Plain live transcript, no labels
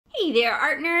Hey there,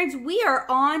 art nerds. We are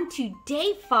on to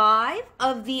day 5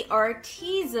 of the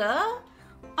Arteza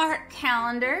art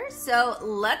calendar. So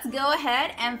let's go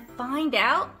ahead and find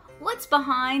out what's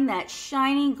behind that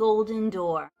shiny golden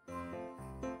door.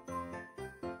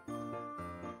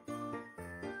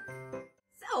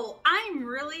 So I'm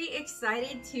really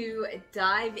excited to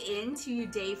dive into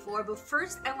day 4, but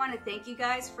first I want to thank you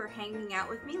guys for hanging out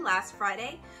with me last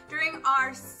Friday during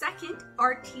our second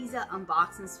Arteza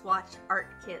Unbox and Swatch Art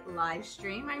Kit live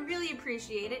stream. I really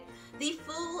appreciate it. The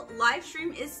full live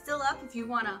stream is still up if you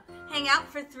want to hang out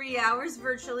for 3 hours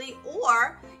virtually,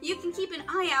 or you can keep an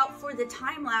eye out for the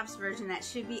time-lapse version that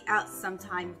should be out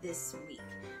sometime this week.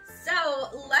 So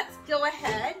let's go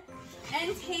ahead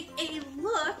and take a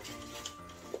look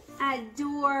at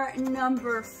door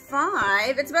number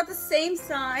 5. It's about the same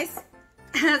size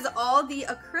as all the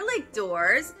acrylic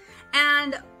doors,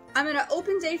 and I'm going to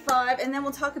open day 5 and then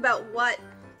we'll talk about what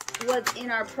was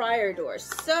in our prior doors.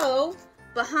 So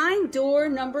behind door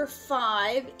number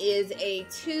 5 is a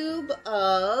tube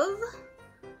of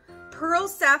pearl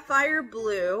sapphire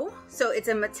blue. So it's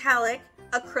a metallic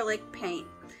acrylic paint,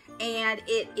 and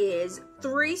it is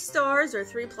 3 stars or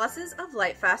 3 pluses of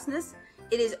light fastness.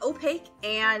 It is opaque,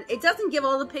 and it doesn't give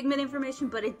all the pigment information,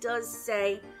 but it does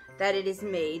say that it is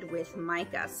made with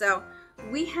mica. So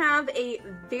we have a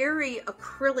very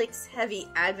acrylics heavy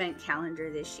advent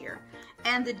calendar this year.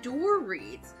 And the door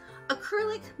reads,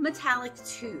 acrylic metallic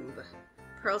tube,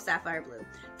 pearl sapphire blue.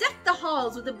 Deck the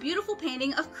halls with a beautiful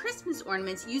painting of Christmas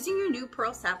ornaments using your new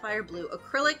pearl sapphire blue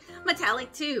acrylic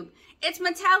metallic tube. Its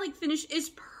metallic finish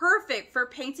is perfect for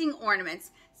painting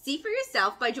ornaments. See for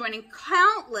yourself by joining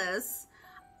countless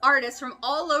artists from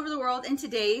all over the world in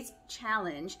today's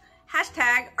challenge.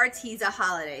 Hashtag Arteza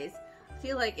Holidays. I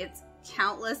feel like it's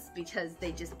countless because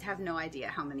they just have no idea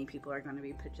how many people are going to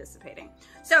be participating.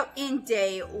 So in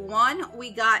day 1,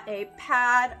 we got a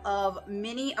pad of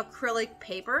mini acrylic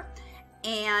paper,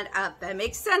 and that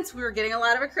makes sense. We were getting a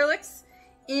lot of acrylics.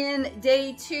 In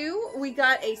day 2, we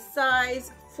got a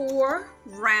size 4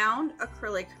 round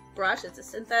acrylic brush. It's a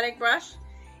synthetic brush.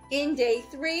 In day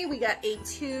 3, we got a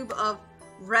tube of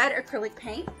red acrylic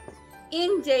paint.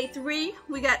 In day 3,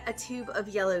 we got a tube of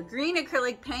yellow-green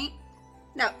acrylic paint.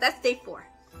 No, that's day 4.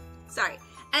 Sorry.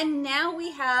 And now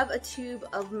we have a tube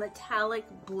of metallic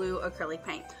blue acrylic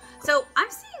paint. So I'm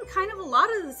seeing kind of a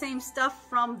lot of the same stuff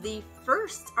from the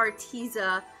first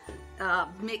Arteza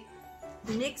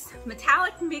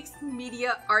metallic mixed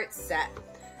media art set.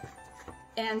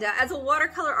 And as a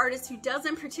watercolor artist who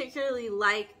doesn't particularly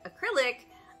like acrylic,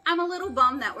 I'm a little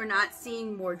bummed that we're not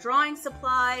seeing more drawing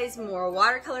supplies, more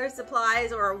watercolor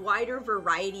supplies, or a wider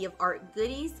variety of art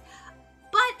goodies.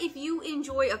 But if you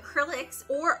enjoy acrylics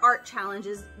or art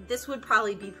challenges, this would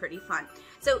probably be pretty fun.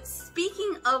 So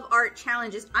speaking of art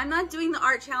challenges, I'm not doing the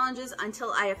art challenges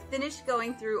until I have finished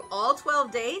going through all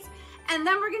 12 days, and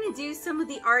then we're going to do some of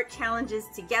the art challenges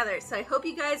together. So I hope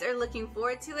you guys are looking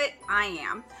forward to it. I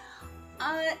am.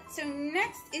 So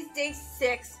next is day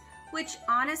 6. Which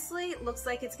honestly looks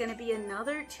like it's going to be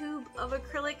another tube of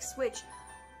acrylics, which,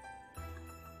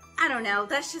 I don't know,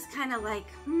 that's just kind of like,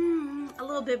 a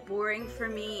little bit boring for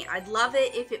me. I'd love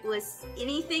it if it was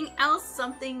anything else,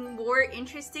 something more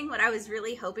interesting. What I was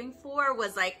really hoping for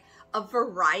was like a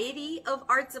variety of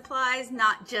art supplies,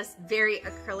 not just very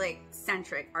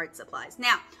acrylic-centric art supplies.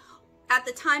 Now, at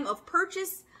the time of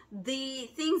purchase, the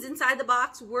things inside the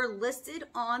box were listed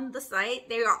on the site.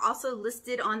 They are also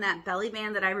listed on that belly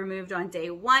band that I removed on day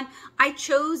 1. I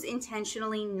chose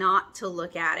intentionally not to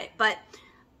look at it, but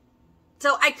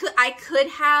so I could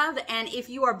have, and if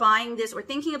you are buying this or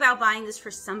thinking about buying this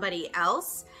for somebody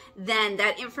else, then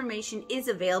that information is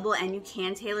available and you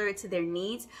can tailor it to their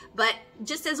needs. But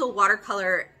just as a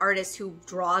watercolor artist who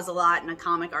draws a lot and a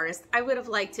comic artist, I would have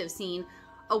liked to have seen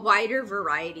a wider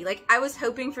variety. Like, I was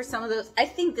hoping for some of those. I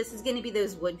think this is going to be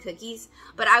those wood cookies,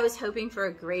 but I was hoping for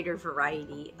a greater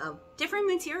variety of different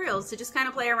materials to just kind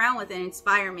of play around with and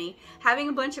inspire me. Having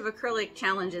a bunch of acrylic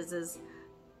challenges is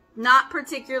not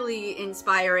particularly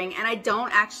inspiring, and I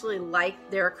don't actually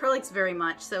like their acrylics very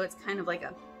much, so it's kind of like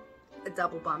a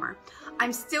double bummer.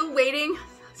 I'm still waiting,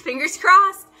 fingers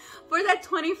crossed, for that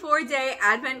 24-day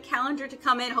advent calendar to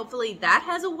come in. Hopefully that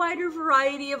has a wider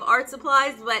variety of art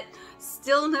supplies, but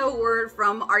still no word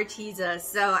from Arteza.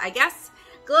 So I guess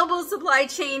global supply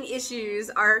chain issues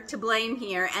are to blame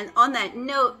here. And on that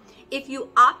note, if you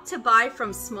opt to buy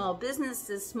from small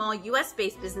businesses, small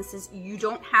US-based businesses, you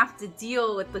don't have to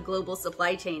deal with the global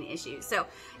supply chain issues. So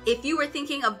if you were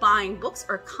thinking of buying books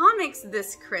or comics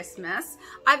this Christmas,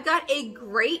 I've got a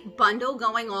great bundle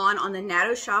going on the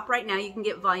Natto shop right now. You can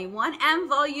get volume 1 and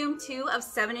volume 2 of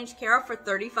 7-inch Carol for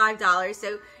 $35.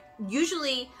 So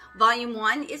Usually volume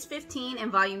 1 is 15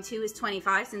 and volume 2 is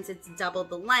 25 since it's double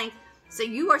the length. So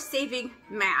you are saving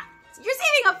math. You're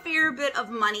saving a fair bit of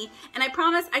money, and I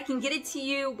promise I can get it to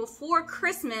you before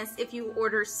Christmas if you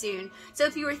order soon. So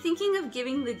if you are thinking of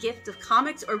giving the gift of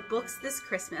comics or books this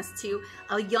Christmas to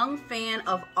a young fan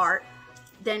of art,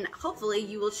 then hopefully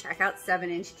you will check out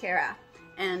 7-inch Kara.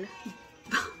 And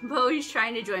Bo's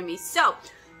trying to join me. So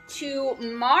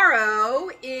tomorrow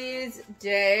is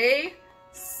day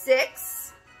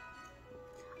 6.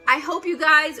 I hope you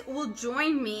guys will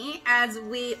join me as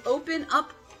we open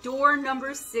up door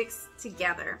number 6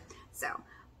 together. So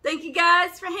thank you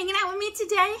guys for hanging out with me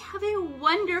today. Have a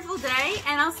wonderful day,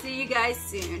 and I'll see you guys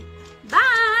soon.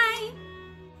 Bye.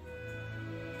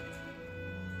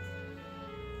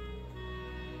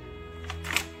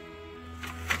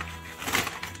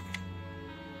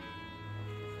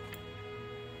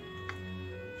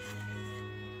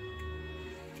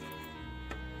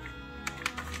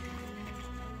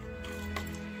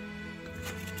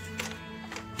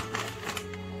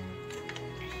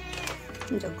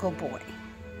 He's a good boy.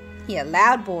 He a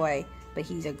loud boy, but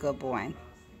he's a good boy.